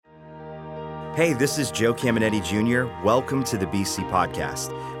Hey, this is Joe Caminetti Jr. Welcome to the BC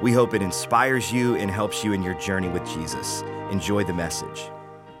Podcast. We hope it inspires you and helps you in your journey with Jesus. Enjoy the message.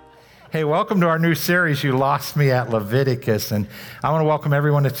 Hey, welcome to our new series, You Lost Me At Leviticus. And I want to welcome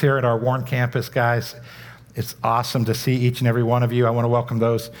everyone that's here at our Warren campus, guys. It's awesome to see each and every one of you. I want to welcome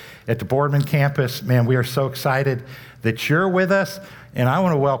those at the Boardman campus. Man, we are so excited that you're with us. And I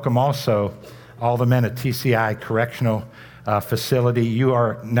want to welcome also all the men at TCI Correctional Facility. You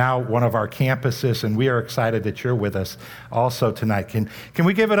are now one of our campuses, and we are excited that you're with us also tonight. Can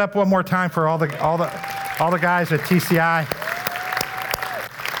we give it up one more time for all the guys at TCI?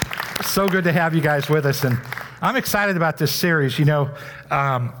 So good to have you guys with us, and I'm excited about this series. You know,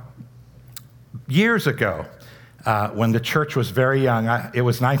 years ago, when the church was very young, it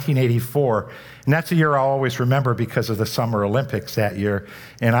was 1984, and that's a year I'll always remember because of the Summer Olympics that year,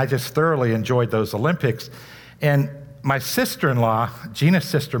 and I just thoroughly enjoyed those Olympics. And my sister-in-law, Gina's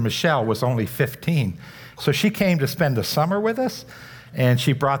sister, Michelle, was only 15, so she came to spend the summer with us, and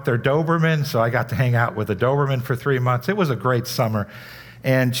she brought their Doberman, so I got to hang out with the Doberman for 3 months. It was a great summer.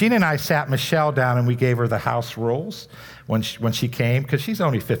 And Gina and I sat Michelle down, and we gave her the house rules when she came, because she's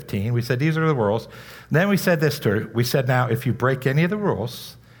only 15. We said, these are the rules. And then we said this to her. We said, now, if you break any of the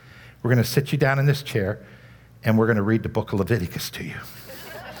rules, we're going to sit you down in this chair, and we're going to read the book of Leviticus to you.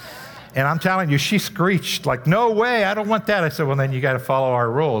 And I'm telling you, she screeched like, no way, I don't want that. I said, well, then you got to follow our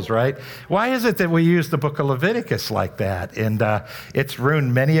rules, right? Why is it that we use the book of Leviticus like that? And it's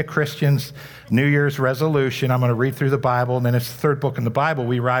ruined many a Christian's New Year's resolution. I'm going to read through the Bible, and then it's the third book in the Bible.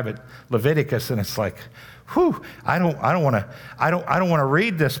 We arrive at Leviticus, and it's like, whew, I don't want to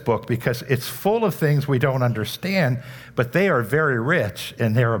read this book because it's full of things we don't understand, but they are very rich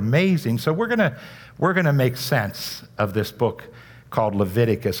and they're amazing. So we're gonna make sense of this book called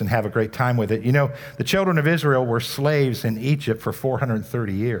Leviticus and have a great time with it. You know, the children of Israel were slaves in Egypt for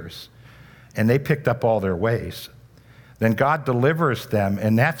 430 years, and they picked up all their ways. Then God delivers them,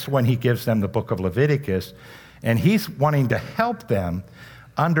 and that's when he gives them the book of Leviticus, and he's wanting to help them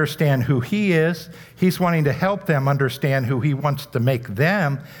understand who he is. He's wanting to help them understand who he wants to make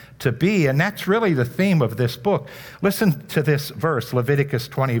them to be, and that's really the theme of this book. Listen to this verse, Leviticus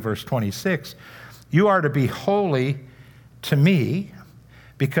 20, verse 26. You are to be holy to me,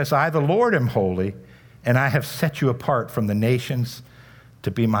 because I, the Lord, am holy, and I have set you apart from the nations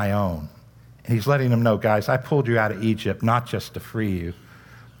to be my own. And he's letting them know, guys, I pulled you out of Egypt not just to free you.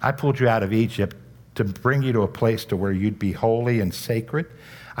 I pulled you out of Egypt to bring you to a place to where you'd be holy and sacred.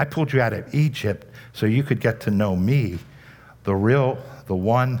 I pulled you out of Egypt so you could get to know me, the real, the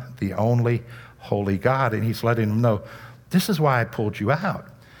one, the only holy God. And he's letting them know, this is why I pulled you out.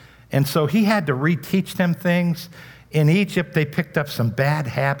 And so he had to reteach them things. In Egypt, they picked up some bad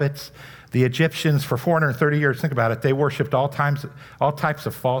habits. The Egyptians, for 430 years, think about it, they worshiped all types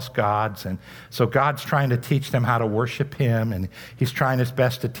of false gods. And so God's trying to teach them how to worship him, and he's trying his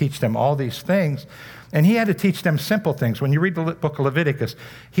best to teach them all these things. And he had to teach them simple things. When you read the book of Leviticus,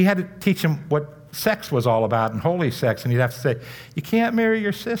 he had to teach them what sex was all about and holy sex. And he'd have to say, you can't marry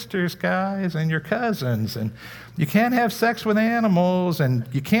your sisters, guys, and your cousins, and you can't have sex with animals, and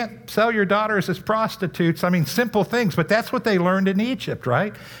you can't sell your daughters as prostitutes. I mean, simple things, but that's what they learned in Egypt,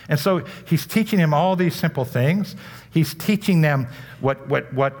 right? And so he's teaching them all these simple things. He's teaching them what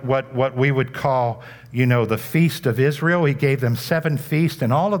we would call, you know, the Feast of Israel. He gave them 7 feasts,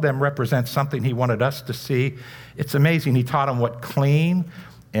 and all of them represent something he wanted us to see. It's amazing. He taught them what clean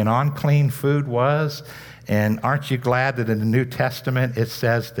and unclean food was. And aren't you glad that in the New Testament it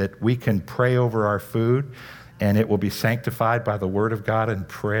says that we can pray over our food and it will be sanctified by the word of God in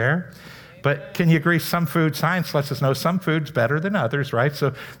prayer? But can you agree, some food, science lets us know some food's better than others, right?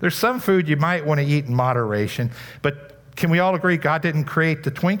 So there's some food you might want to eat in moderation, but can we all agree God didn't create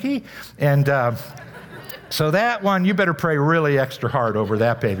the Twinkie? And so that one, you better pray really extra hard over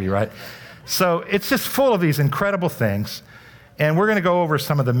that baby, right? So it's just full of these incredible things. And we're going to go over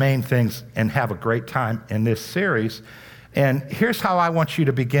some of the main things and have a great time in this series. And here's how I want you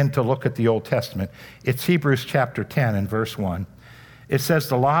to begin to look at the Old Testament. It's Hebrews chapter 10 and verse 1. It says,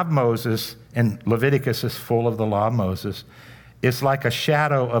 the law of Moses, and Leviticus is full of the law of Moses, is like a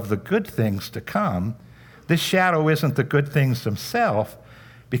shadow of the good things to come. This shadow isn't the good things themselves,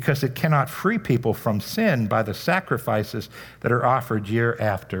 because it cannot free people from sin by the sacrifices that are offered year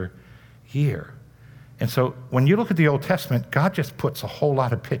after year. And so when you look at the Old Testament, God just puts a whole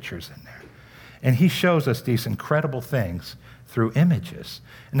lot of pictures in there. And he shows us these incredible things through images.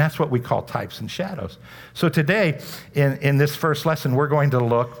 And that's what we call types and shadows. So today, in this first lesson, we're going to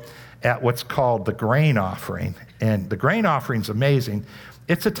look at what's called the grain offering. And the grain offering is amazing.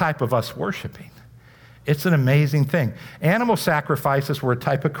 It's a type of us worshiping. It's an amazing thing. Animal sacrifices were a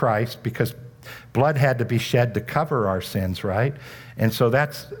type of Christ because Blood had to be shed to cover our sins, right? And so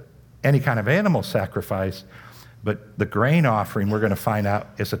that's any kind of animal sacrifice. But the grain offering, we're going to find out,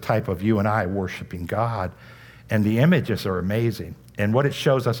 is a type of you and I worshiping God. And the images are amazing. And what it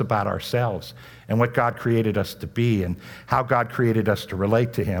shows us about ourselves and what God created us to be and how God created us to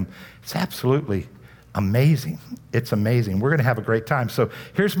relate to him. It's absolutely amazing. It's amazing. We're going to have a great time. So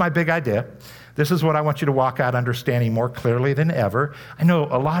here's my big idea. This is what I want you to walk out understanding more clearly than ever. I know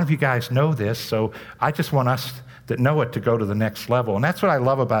a lot of you guys know this, so I just want us that know it to go to the next level. And that's what I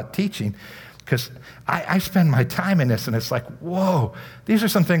love about teaching, because I spend my time in this, and it's like, whoa, these are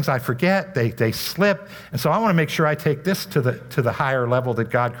some things I forget. They slip. And so I want to make sure I take this to the higher level that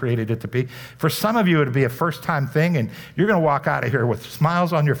God created it to be. For some of you, it'll be a first-time thing, and you're going to walk out of here with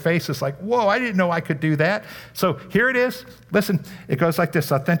smiles on your face. It's like, whoa, I didn't know I could do that. So here it is. Listen, it goes like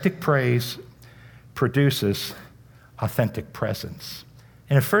this. Authentic praise produces authentic presence.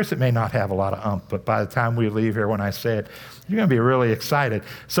 And at first, it may not have a lot of but by the time we leave here, when I say it, you're going to be really excited.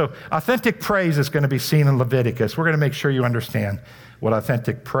 So authentic praise is going to be seen in Leviticus. We're going to make sure you understand what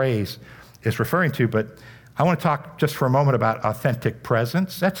authentic praise is referring to, but I want to talk just for a moment about authentic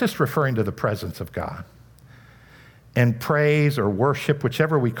presence. That's just referring to the presence of God. And praise or worship,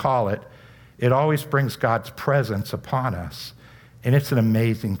 whichever we call it, it always brings God's presence upon us, and it's an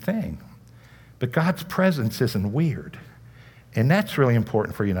amazing thing. But God's presence isn't weird. And that's really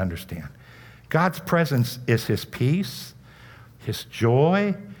important for you to understand. God's presence is his peace, his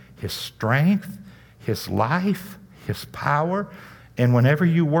joy, his strength, his life, his power. And whenever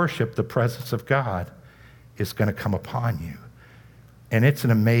you worship, the presence of God is going to come upon you. And it's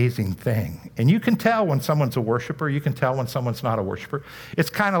an amazing thing. And you can tell when someone's a worshiper. You can tell when someone's not a worshiper. It's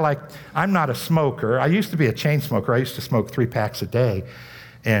kind of like, I'm not a smoker. I used to be a chain smoker. I used to smoke 3 packs a day.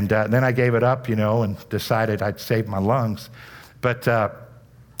 And then I gave it up, and decided I'd save my lungs. But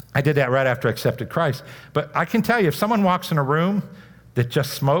I did that right after I accepted Christ. But I can tell you, if someone walks in a room that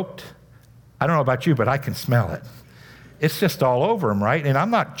just smoked, I don't know about you, but I can smell it. It's just all over them, right? And I'm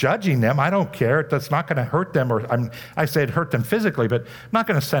not judging them. I don't care. That's not going to hurt them. I say it hurt them physically, but I'm not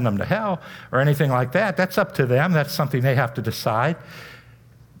going to send them to hell or anything like that. That's up to them. That's something they have to decide.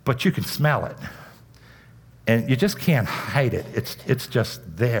 But you can smell it. And you just can't hide it. It's just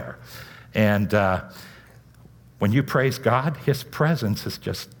there. And when you praise God, his presence is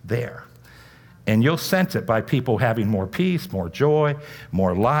just there. And you'll sense it by people having more peace, more joy,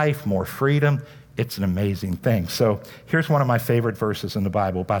 more life, more freedom. It's an amazing thing. So here's one of my favorite verses in the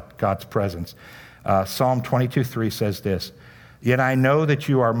Bible about God's presence. Psalm 22:3 says this, "Yet I know that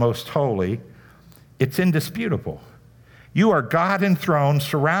you are most holy. It's indisputable. You are God enthroned,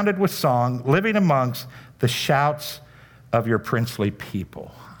 surrounded with song, living amongst the shouts of your princely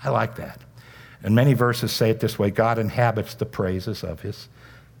people." I like that. And many verses say it this way: God inhabits the praises of his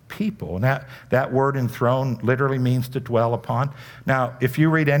people. And that word enthroned literally means to dwell upon. Now, if you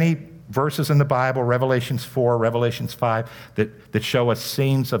read any verses in the Bible, Revelations 4, Revelations 5, that show us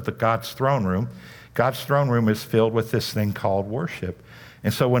scenes of God's throne room is filled with this thing called worship.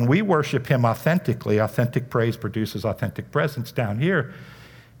 And so when we worship him authentically, authentic praise produces authentic presence. Down here,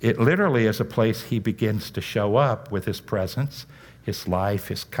 it literally is a place he begins to show up with his presence, his life,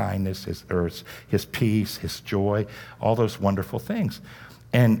 his kindness, his peace, his joy, all those wonderful things.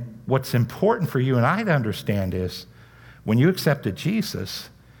 And what's important for you and I to understand is when you accepted Jesus,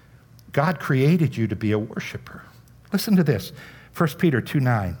 God created you to be a worshiper. Listen to this, 1 Peter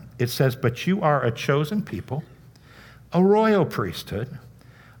 2:9. It says, "But you are a chosen people, a royal priesthood,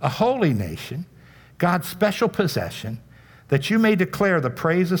 a holy nation, God's special possession, that you may declare the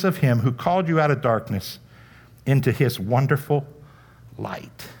praises of him who called you out of darkness into his wonderful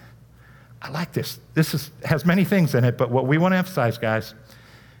light." I like this. This has many things in it, but what we want to emphasize, guys,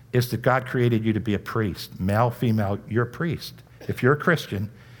 is that God created you to be a priest. Male, female, you're a priest. If you're a Christian,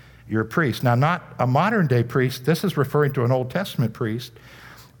 you're a priest. Now, not a modern day priest. This is referring to an Old Testament priest.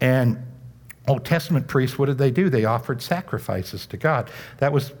 And Old Testament priests, what did they do? They offered sacrifices to God.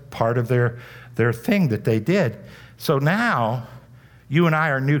 That was part of their thing that they did. So now, you and I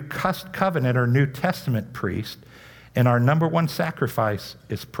are New Covenant or New Testament priests, and our number one sacrifice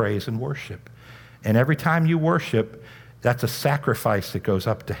is praise and worship. And every time you worship, that's a sacrifice that goes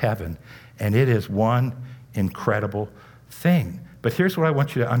up to heaven. And it is one incredible thing. But here's what I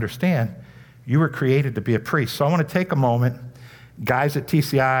want you to understand. You were created to be a priest. So I want to take a moment. Guys at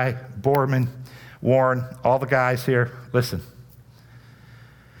TCI, Borman, Warren, all the guys here, listen.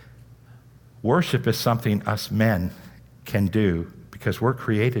 Worship is something us men can do because we're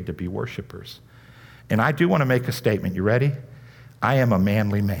created to be worshipers. And I do want to make a statement. You ready? I am a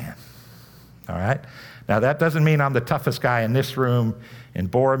manly man. all right? Now, that doesn't mean I'm the toughest guy in this room, in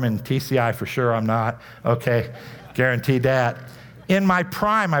Borum and TCI for sure I'm not, okay? Guaranteed that. In my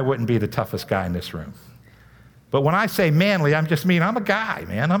prime, I wouldn't be the toughest guy in this room. But when I say manly, I'm a guy,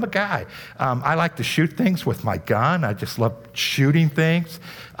 man. I'm a guy. I like to shoot things with my gun. I just love shooting things.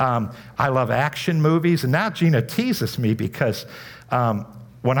 I love action movies. And now Gina teases me because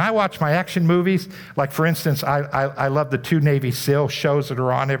when I watch my action movies, like for instance, I love the 2 Navy SEAL shows that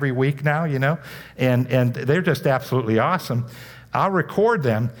are on every week now, you know, and they're just absolutely awesome. I'll record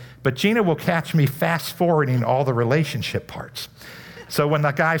them, but Gina will catch me fast forwarding all the relationship parts. So when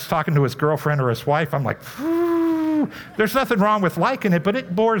the guy's talking to his girlfriend or his wife, I'm like, there's nothing wrong with liking it, but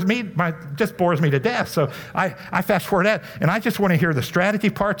it just bores me to death. So I fast forward that, and I just want to hear the strategy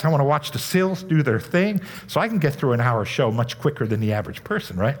parts. I want to watch the SEALs do their thing, so I can get through an hour show much quicker than the average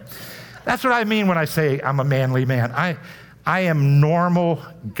person, right? That's what I mean when I say I'm a manly man. I am normal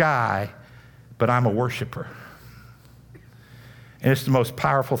guy, but I'm a worshiper. And it's the most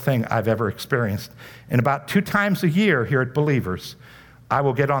powerful thing I've ever experienced. And about 2 times a year here at Believers, I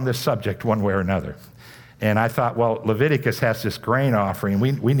will get on this subject one way or another. And I thought, well, Leviticus has this grain offering.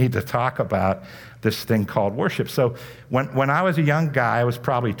 We need to talk about this thing called worship. So when I was a young guy, I was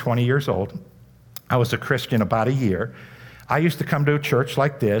probably 20 years old. I was a Christian about a year. I used to come to a church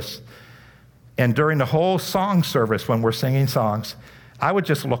like this, and during the whole song service, when we're singing songs, I would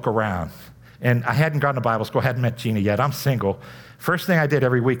just look around. And I hadn't gone to Bible school, hadn't met Gina yet. I'm single. First thing I did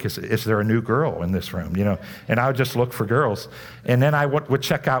every week is there a new girl in this room, you know? And I would just look for girls. And then I would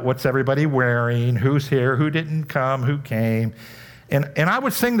check out what's everybody wearing, who's here, who didn't come, who came. And I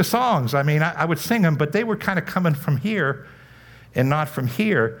would sing the songs. I mean, I would sing them, but they were kind of coming from here and not from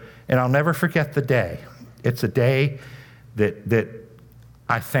here. And I'll never forget the day. It's a day that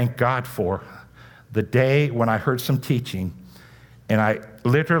I thank God for. The day when I heard some teaching, and I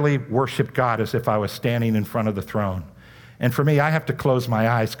literally worshiped God as if I was standing in front of the throne. And for me, I have to close my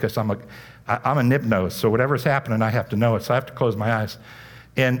eyes because I'm a nib-nose, so whatever's happening, I have to know it, so I have to close my eyes.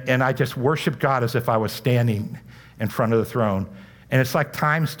 And I just worshiped God as if I was standing in front of the throne. And it's like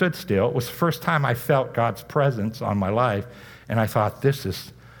time stood still. It was the first time I felt God's presence on my life, and I thought, this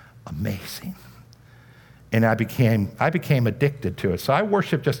is amazing. And I became addicted to it. So I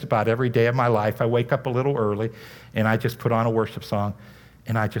worship just about every day of my life. I wake up a little early, and I just put on a worship song,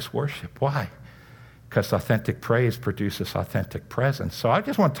 and I just worship. Why? Because authentic praise produces authentic presence. So I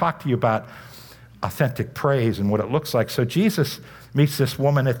just want to talk to you about authentic praise and what it looks like. So Jesus meets this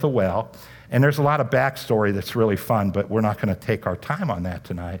woman at the well, and there's a lot of backstory that's really fun, but we're not going to take our time on that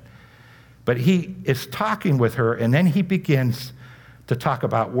tonight. But he is talking with her, and then he begins to talk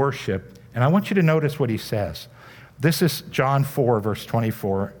about worship. And I want you to notice what he says. This is John 4, verse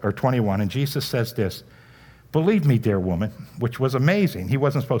 24 or 21, and Jesus says this, "Believe me, dear woman," which was amazing. He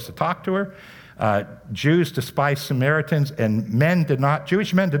wasn't supposed to talk to her. Jews despised Samaritans, and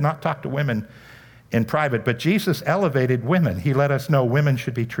Jewish men did not talk to women in private, but Jesus elevated women. He let us know women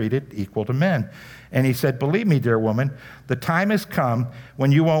should be treated equal to men. And he said, "Believe me, dear woman, the time has come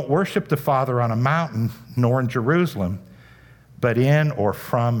when you won't worship the Father on a mountain, nor in Jerusalem, but in or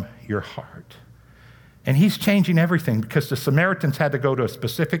from your heart." And he's changing everything because the Samaritans had to go to a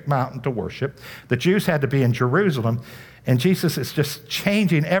specific mountain to worship. The Jews had to be in Jerusalem. And Jesus is just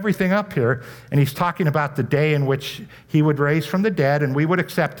changing everything up here. And he's talking about the day in which he would raise from the dead and we would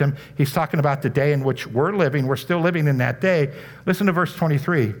accept him. He's talking about the day in which we're living. We're still living in that day. Listen to verse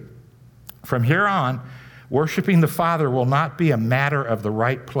 23. "From here on, worshiping the Father will not be a matter of the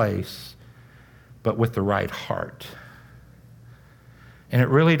right place, but with the right heart." And it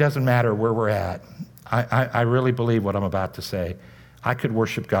really doesn't matter where we're at. I really believe what I'm about to say. I could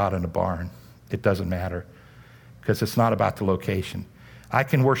worship God in a barn. It doesn't matter because it's not about the location. I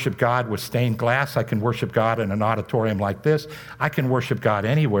can worship God with stained glass. I can worship God in an auditorium like this. I can worship God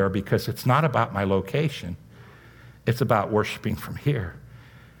anywhere because it's not about my location. It's about worshiping from here.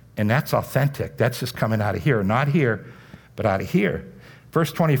 And that's authentic. That's just coming out of here. Not here, but out of here.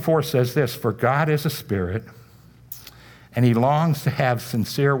 Verse 24 says this, "For God is a spirit, and he longs to have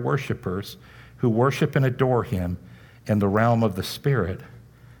sincere worshipers who worship and adore him in the realm of the Spirit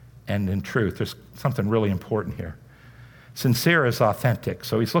and in truth." There's something really important here. Sincere is authentic.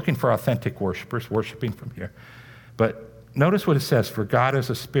 So he's looking for authentic worshipers, worshiping from here. But notice what it says, "For God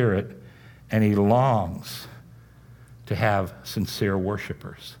is a spirit, and he longs to have sincere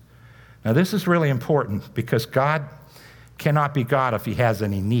worshipers." Now this is really important because God cannot be God if he has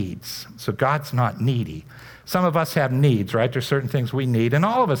any needs. So God's not needy. Some of us have needs, right? There's certain things we need, and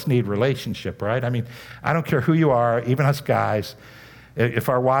all of us need relationship, right? I mean, I don't care who you are, even us guys, If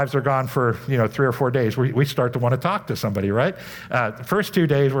our wives are gone for 3 or 4 days, we start to want to talk to somebody, right? The first 2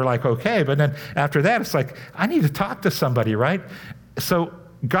 days we're like, okay, but then after that it's like, I need to talk to somebody, right? So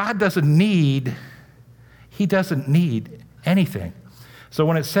God doesn't need anything. So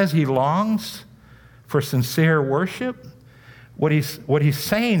when it says he longs for sincere worship, what he's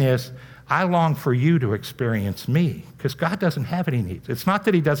saying is, I long for you to experience me, because God doesn't have any needs. It's not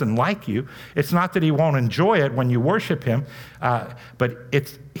that he doesn't like you. It's not that he won't enjoy it when you worship him, but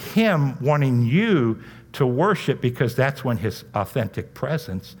it's him wanting you to worship, because that's when his authentic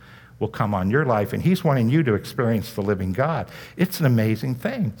presence will come on your life, and he's wanting you to experience the living God. It's an amazing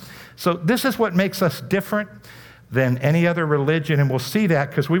thing. So this is what makes us different than any other religion, and we'll see that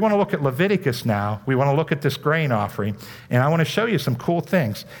because we want to look at Leviticus now. We want to look at this grain offering, and I want to show you some cool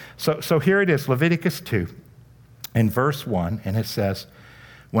things. So here it is, Leviticus 2, in verse 1, and it says,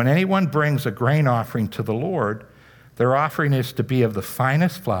 when anyone brings a grain offering to the Lord, their offering is to be of the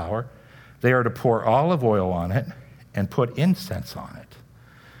finest flour. They are to pour olive oil on it and put incense on it.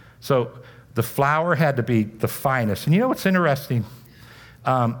 So the flour had to be the finest. And you know what's interesting?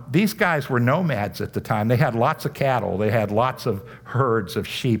 These guys were nomads at the time. They had lots of cattle. They had lots of herds of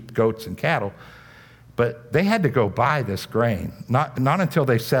sheep, goats, and cattle. But they had to go buy this grain. Not until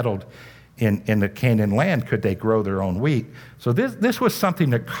they settled in the Canaan land could they grow their own wheat. So this was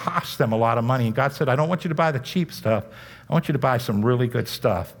something that cost them a lot of money. And God said, I don't want you to buy the cheap stuff. I want you to buy some really good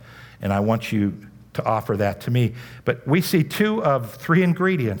stuff. And I want you to offer that to me. But we see 2 of 3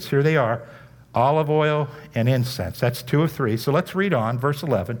 ingredients. Here they are. Olive oil and incense. That's 2 of 3. So let's read on, verse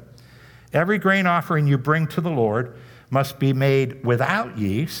 11. Every grain offering you bring to the Lord must be made without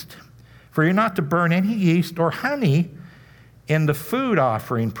yeast, for you're not to burn any yeast or honey in the food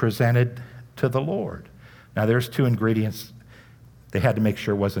offering presented to the Lord. Now there's 2 ingredients they had to make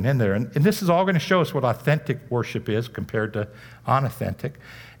sure wasn't in there. And this is all going to show us what authentic worship is compared to unauthentic.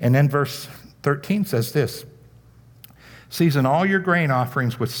 And then verse 13 says this, season all your grain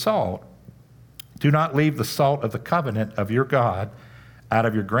offerings with salt. Do not leave the salt of the covenant of your God out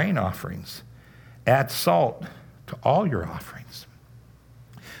of your grain offerings. Add salt to all your offerings.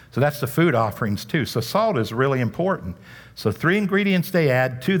 So that's the food offerings too. So salt is really important. So 3 ingredients they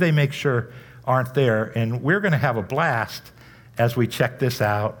add, 2 they make sure aren't there. And we're going to have a blast as we check this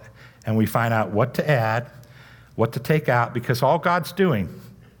out and we find out what to add, what to take out, because all God's doing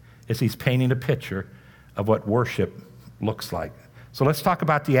is he's painting a picture of what worship looks like. So let's talk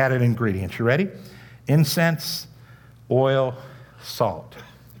about the added ingredients. You ready? Incense, oil, salt.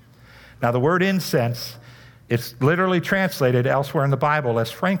 Now the word incense, it's literally translated elsewhere in the Bible as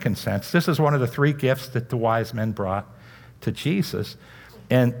frankincense. This is one of the 3 gifts that the wise men brought to Jesus.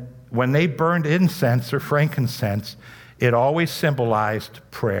 And when they burned incense or frankincense, it always symbolized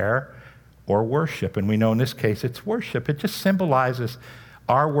prayer or worship. And we know in this case it's worship. It just symbolizes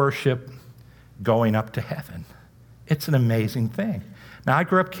our worship going up to heaven. It's an amazing thing. Now, I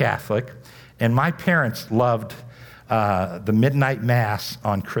grew up Catholic, and my parents loved the midnight mass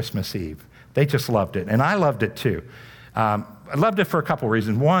on Christmas Eve. They just loved it, and I loved it too. I loved it for a couple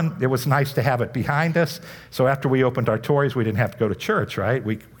reasons. One, it was nice to have it behind us, so after we opened our toys, we didn't have to go to church, right?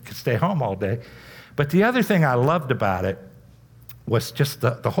 We could stay home all day. But the other thing I loved about it was just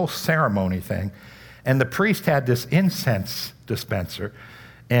the whole ceremony thing. And the priest had this incense dispenser,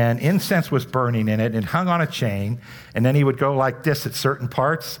 and incense was burning in it and hung on a chain, and then he would go like this at certain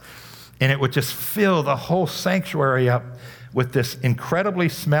parts, and it would just fill the whole sanctuary up with this incredibly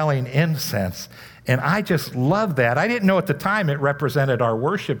smelling incense. And I just loved that. I didn't know at the time it represented our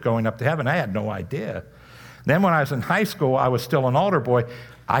worship going up to heaven. I had no idea. Then when I was in high school, I was still an altar boy.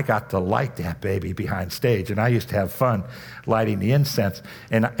 I got to light that baby behind stage, and I used to have fun lighting the incense.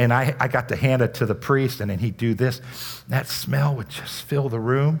 And I got to hand it to the priest, and then he'd do this. That smell would just fill the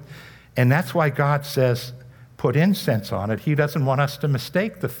room. And that's why God says, put incense on it. He doesn't want us to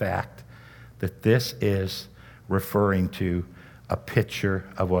mistake the fact that this is referring to a picture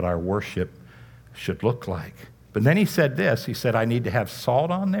of what our worship should look like. But then he said this. He said, I need to have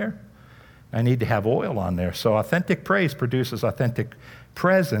salt on there. I need to have oil on there. So authentic praise produces authentic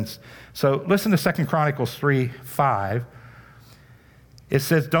presence. So listen to 2 Chronicles 3:5. It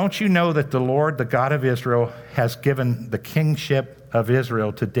says, don't you know that the Lord, the God of Israel, has given the kingship of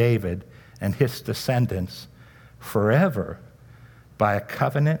Israel to David and his descendants forever by a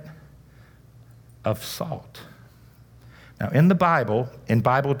covenant of salt? Now, in the Bible, in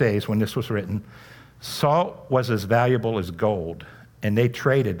Bible days when this was written, salt was as valuable as gold. And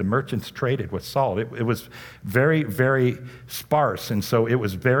the merchants traded with salt. It was very, very sparse, and so it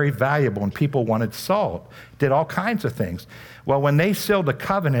was very valuable, and people wanted salt. Did all kinds of things. Well, when they sealed a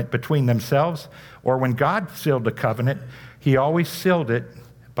covenant between themselves, or when God sealed the covenant, he always sealed it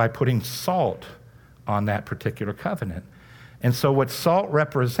by putting salt on that particular covenant. And so what salt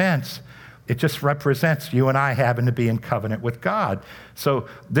represents, it just represents you and I having to be in covenant with God. So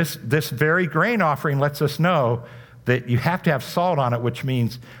this very grain offering lets us know that you have to have salt on it, which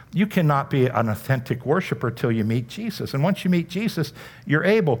means you cannot be an authentic worshiper till you meet Jesus. And once you meet Jesus, you're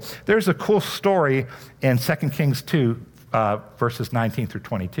able. There's a cool story in 2 Kings 2, verses 19 through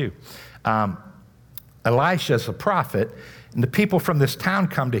 22. Elisha's a prophet, and the people from this town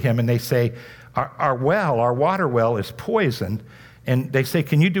come to him and they say, our water well is poisoned. And they say,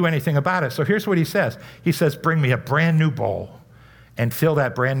 can you do anything about it? So here's what he says. He says, bring me a brand new bowl and fill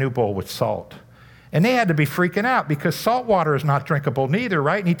that brand new bowl with salt. And they had to be freaking out because salt water is not drinkable neither,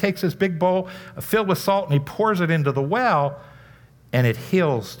 right? And he takes this big bowl filled with salt and he pours it into the well and it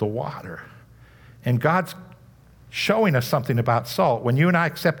heals the water. And God's showing us something about salt. When you and I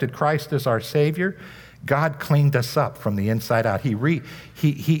accepted Christ as our Savior, God cleaned us up from the inside out.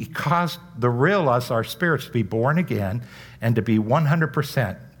 He caused the real us, our spirits, to be born again and to be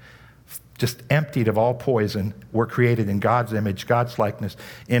 100% just emptied of all poison. We're created in God's image, God's likeness.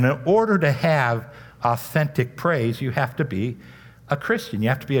 And in order to have authentic praise, you have to be a Christian. You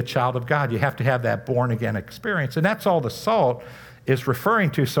have to be a child of God. You have to have that born-again experience. And that's all the salt is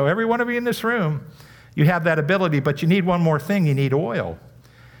referring to. So every one of you in this room, you have that ability, but you need one more thing. You need oil.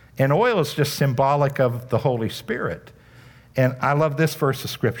 And oil is just symbolic of the Holy Spirit. And I love this verse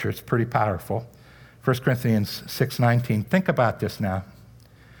of Scripture. It's pretty powerful. 1 Corinthians 6:19. Think about this now.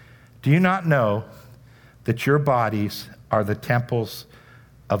 Do you not know that your bodies are the temples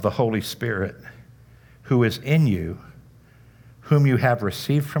of the Holy Spirit who is in you, whom you have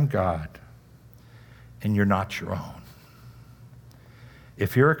received from God, and you're not your own?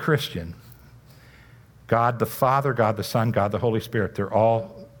 If you're a Christian, God the Father, God the Son, God the Holy Spirit, they're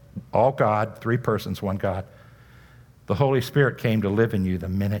all God, three persons, one God. The Holy Spirit came to live in you the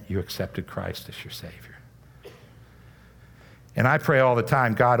minute you accepted Christ as your Savior. And I pray all the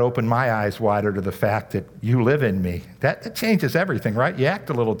time, God, open my eyes wider to the fact that you live in me. That changes everything, right? You act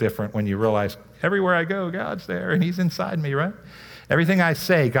a little different when you realize everywhere I go, God's there and he's inside me, right? Everything I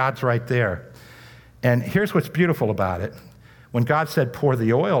say, God's right there. And here's what's beautiful about it. When God said pour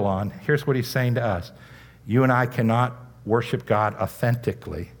the oil on, here's what he's saying to us. You and I cannot worship God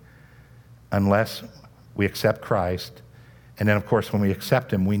authentically unless we accept Christ. And then, of course, when we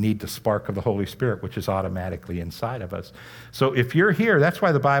accept him, we need the spark of the Holy Spirit, which is automatically inside of us. So if you're here, that's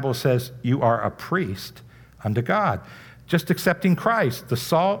why the Bible says you are a priest unto God. Just accepting Christ, the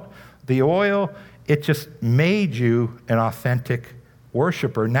salt, the oil, it just made you an authentic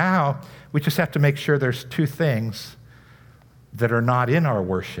worshiper. Now, we just have to make sure there's two things that are not in our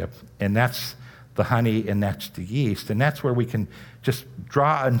worship, and that's the honey and that's the yeast. And that's where we can just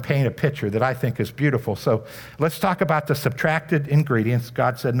draw and paint a picture that I think is beautiful. So let's talk about the subtracted ingredients.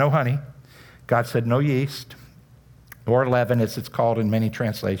 God said no honey. God said no yeast or leaven, as it's called in many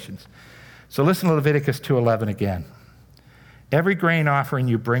translations. So listen to Leviticus 2:11 again. Every grain offering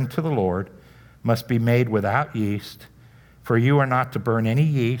you bring to the Lord must be made without yeast, for you are not to burn any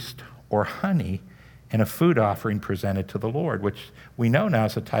yeast or honey in a food offering presented to the Lord, which we know now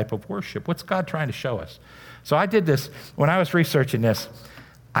is a type of worship. What's God trying to show us? So I did this, when I was researching this,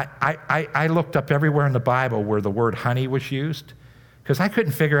 I looked up everywhere in the Bible where the word honey was used, because I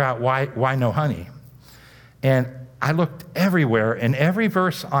couldn't figure out why no honey. And I looked everywhere, and every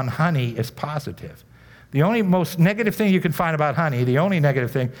verse on honey is positive. The only most negative thing you can find about honey, the only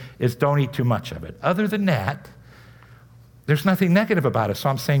negative thing is don't eat too much of it. Other than that, there's nothing negative about it. So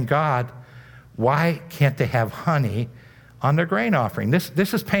I'm saying, God, why can't they have honey on their grain offering?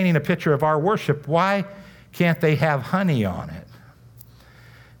 This is painting a picture of our worship. Why can't they have honey on it?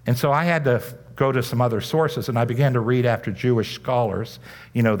 And so I had to go to some other sources, and I began to read after Jewish scholars,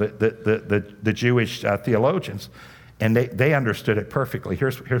 you know, the Jewish theologians, and they understood it perfectly.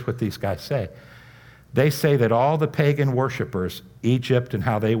 Here's what these guys say. They say that all the pagan worshipers, Egypt and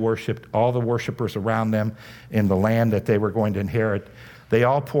how they worshiped, all the worshipers around them in the land that they were going to inherit, they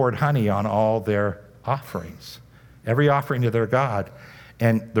all poured honey on all their offerings, every offering to their God.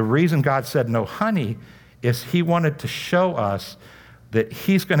 And the reason God said no honey is he wanted to show us that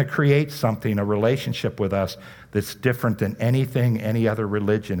he's going to create something, a relationship with us that's different than anything any other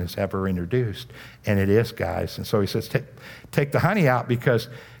religion has ever introduced. And it is, guys. And so he says, take the honey out because,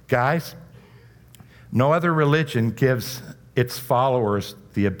 guys, no other religion gives its followers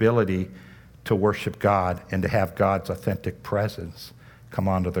the ability to worship God and to have God's authentic presence come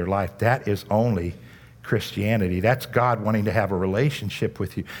onto their life. That is only Christianity. That's God wanting to have a relationship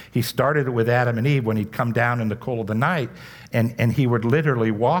with you. He started it with Adam and Eve when he'd come down in the cool of the night, and he would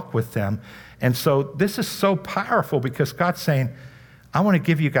literally walk with them. And so this is so powerful because God's saying, I want to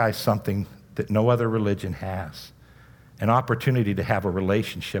give you guys something that no other religion has, an opportunity to have a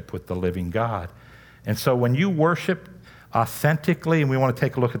relationship with the living God. And so when you worship authentically, and we want to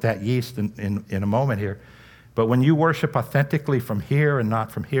take a look at that yeast in a moment here, but when you worship authentically from here and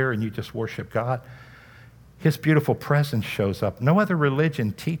not from here, and you just worship God, his beautiful presence shows up. No other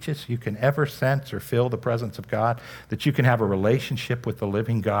religion teaches you can ever sense or feel the presence of God, that you can have a relationship with the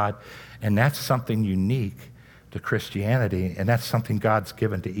living God, and that's something unique to Christianity, and that's something God's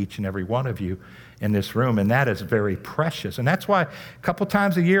given to each and every one of you in this room, and that is very precious. And that's why a couple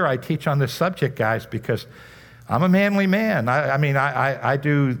times a year I teach on this subject, guys, because I'm a manly man. I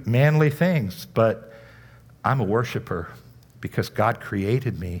do manly things, but I'm a worshiper because God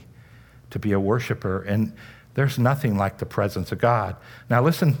created me to be a worshiper, and there's nothing like the presence of God. Now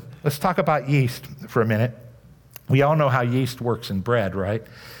listen, let's talk about yeast for a minute. We all know how yeast works in bread, right?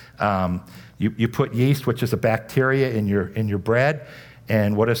 You put yeast, which is a bacteria, in your bread,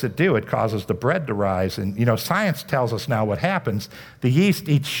 and what does it do? It causes the bread to rise. And science tells us now what happens. The yeast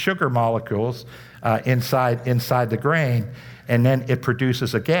eats sugar molecules inside the grain, and then it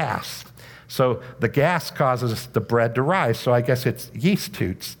produces a gas. So the gas causes the bread to rise. So I guess it's yeast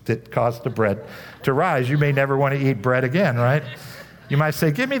toots that cause the bread to rise. You may never want to eat bread again, right? You might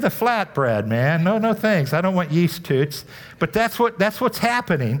say, give me the flat bread, man. No thanks. I don't want yeast toots. But that's what's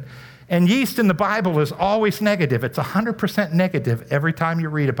happening. And yeast in the Bible is always negative. It's 100% negative every time you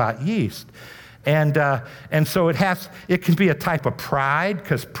read about yeast. And so it can be a type of pride,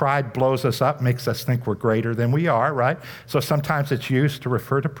 because pride blows us up, makes us think we're greater than we are, right? So sometimes it's used to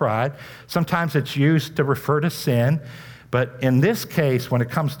refer to pride. Sometimes it's used to refer to sin. But in this case, when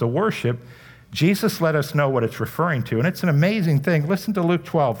it comes to worship, Jesus let us know what it's referring to. And it's an amazing thing. Listen to Luke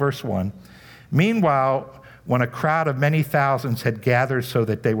 12, verse 1. Meanwhile, when a crowd of many thousands had gathered so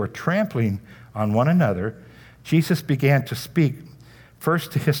that they were trampling on one another, Jesus began to speak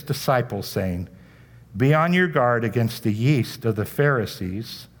first to his disciples, saying, be on your guard against the yeast of the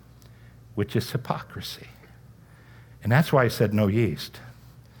Pharisees, which is hypocrisy. And that's why he said no yeast.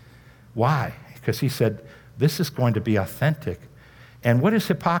 Why? Because he said, this is going to be authentic. And what is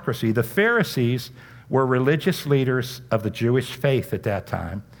hypocrisy? The Pharisees were religious leaders of the Jewish faith at that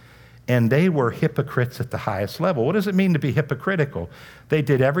time, and they were hypocrites at the highest level. What does it mean to be hypocritical? They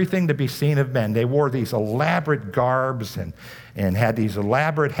did everything to be seen of men. They wore these elaborate garbs and had these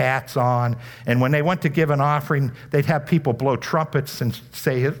elaborate hats on. And when they went to give an offering, they'd have people blow trumpets and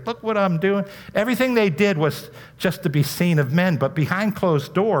say, look what I'm doing. Everything they did was just to be seen of men. But behind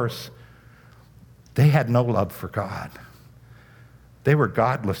closed doors, they had no love for God. They were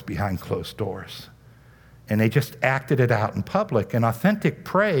godless behind closed doors. And they just acted it out in public. And authentic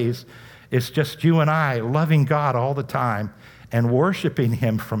praise is just you and I loving God all the time and worshiping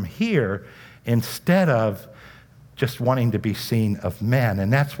him from here instead of just wanting to be seen of men.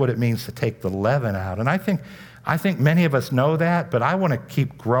 And that's what it means to take the leaven out. And I think many of us know that, but I want to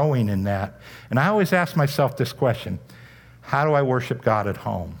keep growing in that. And I always ask myself this question: how do I worship God at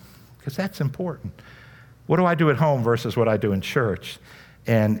home? Because that's important. What do I do at home versus what I do in church?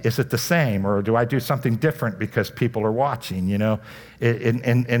 And is it the same, or do I do something different because people are watching,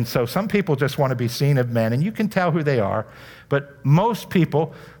 And so some people just want to be seen of men, and you can tell who they are, but most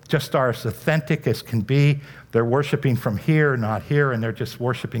people just are as authentic as can be. They're worshiping from here, not here, and they're just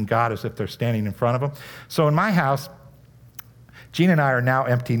worshiping God as if they're standing in front of him. So in my house, Gina and I are now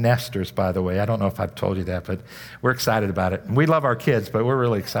empty nesters, by the way. I don't know if I've told you that, but we're excited about it. And we love our kids, but we're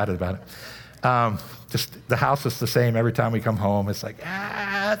really excited about it. Just the house is the same every time we come home. It's like,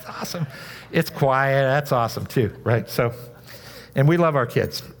 that's awesome. It's quiet. That's awesome too, right? So, and we love our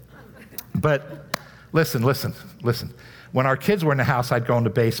kids. But listen. When our kids were in the house, I'd go in the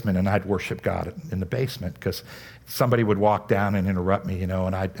basement and I'd worship God in the basement because somebody would walk down and interrupt me,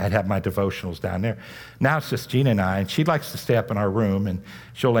 and I'd have my devotionals down there. Now it's just Gina and I, and she likes to stay up in our room, and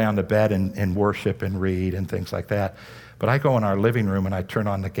she'll lay on the bed and worship and read and things like that. But I go in our living room and I turn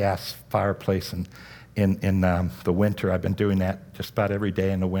on the gas fireplace, and in the winter, I've been doing that just about every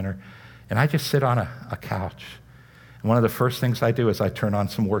day in the winter, and I just sit on a couch. And one of the first things I do is I turn on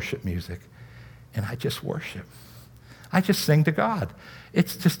some worship music, and I just worship. I just sing to God.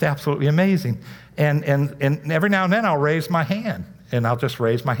 It's just absolutely amazing. And every now and then I'll raise my hand, and I'll just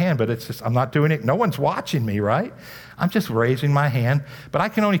raise my hand, but it's just, I'm not doing it. No one's watching me, right? I'm just raising my hand, but I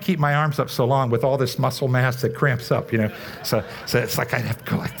can only keep my arms up so long with all this muscle mass that cramps up, So it's like I have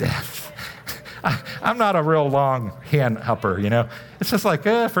to go like that. I'm not a real long hand upper, you know. It's just like,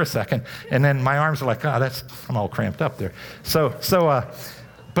 for a second. And then my arms are like, I'm all cramped up there.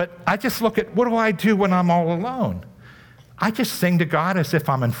 But I just look at, what do I do when I'm all alone? I just sing to God as if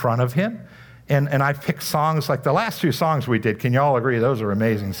I'm in front of him. And I pick songs like the last two songs we did. Can you all agree? Those are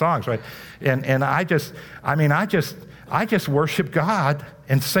amazing songs, right? And I just worship God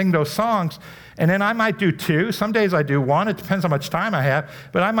and sing those songs. And then I might do two. Some days I do one. It depends how much time I have.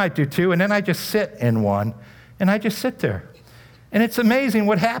 But I might do two. And then I just sit in one. And I just sit there. And it's amazing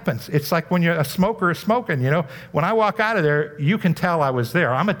what happens. It's like when you're a smoker is smoking, you know. When I walk out of there, you can tell I was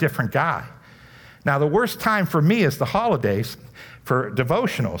there. I'm a different guy. Now, the worst time for me is the holidays for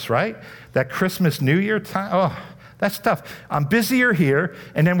devotionals, right? That Christmas, New Year time. Oh, that's tough. I'm busier here,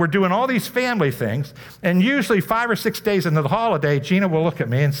 and then we're doing all these family things. And usually 5 or 6 days into the holiday, Gina will look at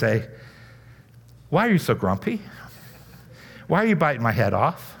me and say, "Why are you so grumpy? Why are you biting my head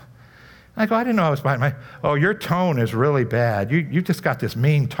off?" I go, "I didn't know I was biting my..." "Oh, your tone is really bad. You just got this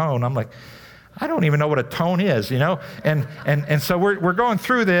mean tone." I'm like, I don't even know what a tone is, you know? And so we're going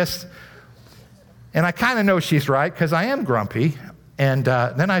through this, and I kind of know she's right because I am grumpy. And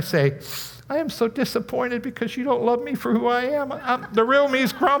then I say, "I am so disappointed because you don't love me for who I am. The real me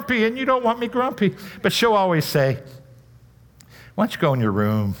is grumpy, and you don't want me grumpy." But she'll always say, "Why don't you go in your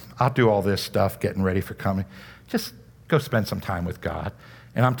room? I'll do all this stuff, getting ready for coming. Just go spend some time with God."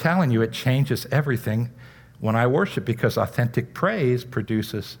 And I'm telling you, it changes everything when I worship, because authentic praise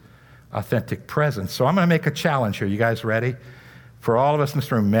produces authentic presence. So I'm going to make a challenge here. You guys ready? For all of us in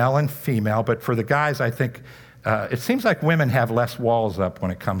this room, male and female, but for the guys, I think it seems like women have less walls up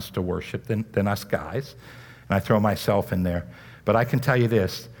when it comes to worship than us guys, and I throw myself in there. But I can tell you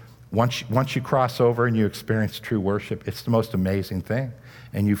this, once you cross over and you experience true worship, it's the most amazing thing,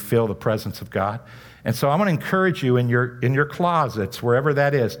 and you feel the presence of God. And so I want to encourage you in your closets, wherever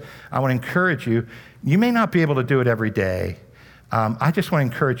that is, I want to encourage you. You may not be able to do it every day. I just want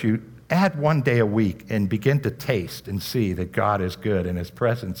to encourage you, add 1 day a week and begin to taste and see that God is good and his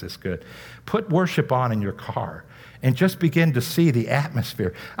presence is good. Put worship on in your car and just begin to see the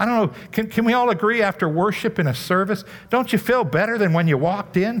atmosphere. I don't know, can we all agree after worship in a service, don't you feel better than when you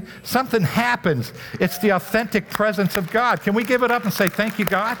walked in? Something happens. It's the authentic presence of God. Can we give it up and say, "Thank you,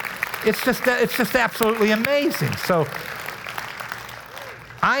 God"? It's just absolutely amazing. So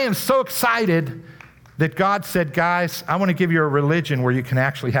I am so excited that God said, "Guys, I want to give you a religion where you can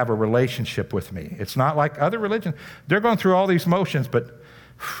actually have a relationship with me." It's not like other religions. They're going through all these motions, but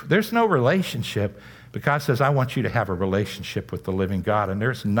there's no relationship. But God says, "I want you to have a relationship with the living God," and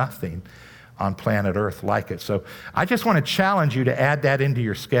there's nothing on planet Earth like it. So I just want to challenge you to add that into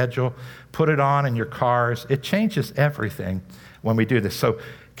your schedule, put it on in your cars. It changes everything when we do this. So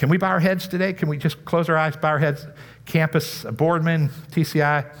can we bow our heads today? Can we just close our eyes, bow our heads? Campus, Boardman,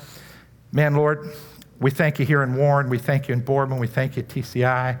 TCI. Man, Lord, we thank you here in Warren. We thank you in Boardman. We thank you at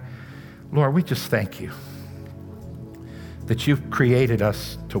TCI. Lord, we just thank you that you've created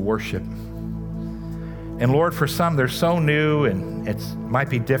us to worship. And Lord, for some, they're so new and it might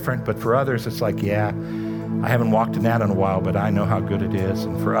be different, but for others, it's like, yeah, I haven't walked in that in a while, but I know how good it is.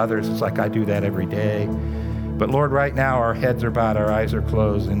 And for others, it's like I do that every day. But Lord, right now, our heads are bowed, our eyes are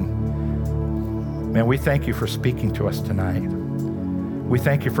closed, and man, we thank you for speaking to us tonight. We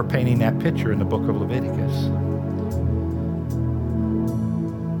thank you for painting that picture in the book of Leviticus.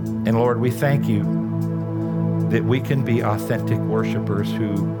 And Lord, we thank you that we can be authentic worshipers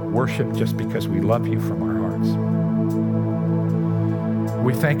who worship just because we love you from our hearts.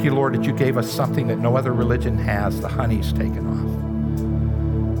 We thank you, Lord, that you gave us something that no other religion has, the honey's taken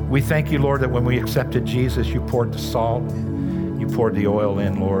off. We thank you, Lord, that when we accepted Jesus, you poured the salt, you poured the oil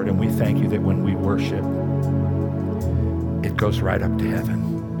in, Lord, and we thank you that when we worship, it goes right up to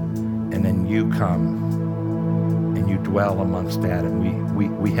heaven. And then you come and you dwell amongst that, and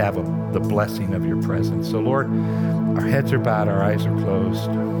we have the blessing of your presence. So Lord, our heads are bowed, our eyes are closed.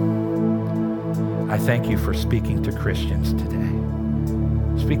 I thank you for speaking to Christians today.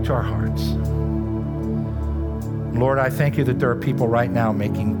 Speak to our hearts. Lord, I thank you that there are people right now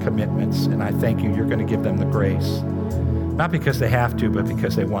making commitments, and I thank you you're going to give them the grace. Not because they have to, but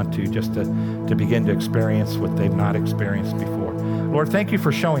because they want to, just to begin to experience what they've not experienced before. Lord, thank you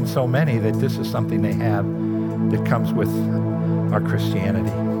for showing so many that this is something they have that comes with our Christianity.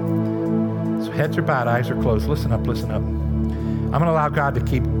 So heads are bowed, eyes are closed. Listen up, listen up. I'm going to allow God to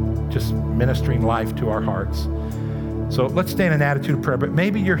keep just ministering life to our hearts. So let's stay in an attitude of prayer. But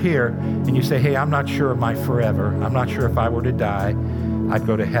maybe you're here and you say, hey, I'm not sure of my forever. I'm not sure if I were to die, I'd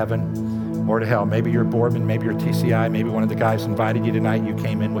go to heaven or to hell. Maybe you're Boardman, maybe you're TCI, maybe one of the guys invited you tonight, you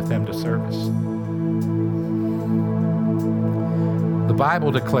came in with them to service. The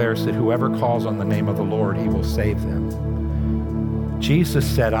Bible declares that whoever calls on the name of the Lord, he will save them. Jesus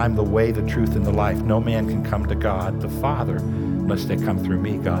said, I'm the way, the truth, and the life. No man can come to God, the Father, unless they come through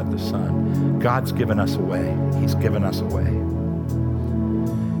me, God the Son. God's given us a way. He's given us a way.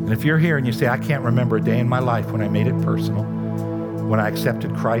 And if you're here and you say, I can't remember a day in my life when I made it personal, when I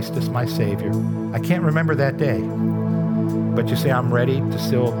accepted Christ as my Savior, I can't remember that day. But you say, I'm ready to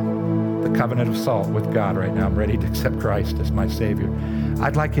seal the covenant of salt with God right now. I'm ready to accept Christ as my Savior.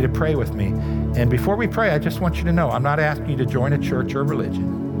 I'd like you to pray with me. And before we pray, I just want you to know, I'm not asking you to join a church or religion.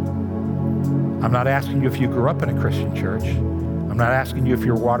 I'm not asking you if you grew up in a Christian church. I'm not asking you if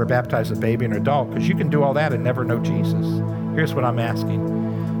you're water baptized as a baby and an adult, because you can do all that and never know Jesus. Here's what I'm asking.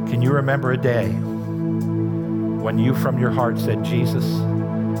 Can you remember a day when you from your heart said, Jesus,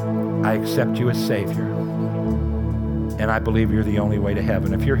 I accept you as Savior, and I believe you're the only way to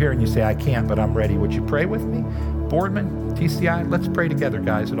heaven? If you're here and you say, I can't, but I'm ready, would you pray with me? Boardman, TCI, let's pray together,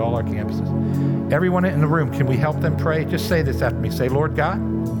 guys, at all our campuses. Everyone in the room, can we help them pray? Just say this after me. Say, Lord God,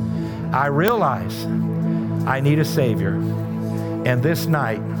 I realize I need a Savior, and this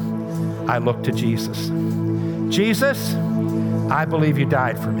night I look to Jesus. Jesus, I believe you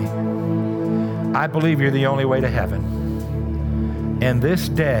died for me. I believe you're the only way to heaven. And this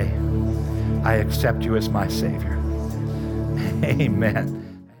day, I accept you as my Savior. Amen.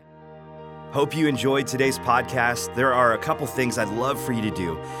 Hope you enjoyed today's podcast. There are a couple things I'd love for you to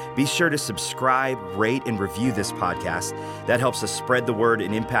do. Be sure to subscribe, rate, and review this podcast. That helps us spread the word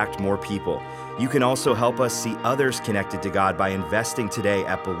and impact more people. You can also help us see others connected to God by investing today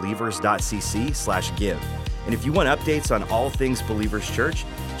at believers.cc/give. And if you want updates on all things Believers Church,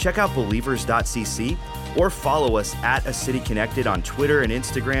 check out believers.cc or follow us at A City Connected on Twitter and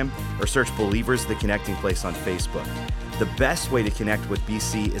Instagram, or search Believers the Connecting Place on Facebook. The best way to connect with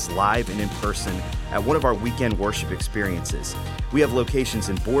BC is live and in person at one of our weekend worship experiences. We have locations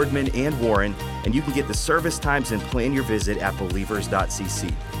in Boardman and Warren, and you can get the service times and plan your visit at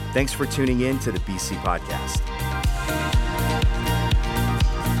believers.cc. Thanks for tuning in to the BC Podcast.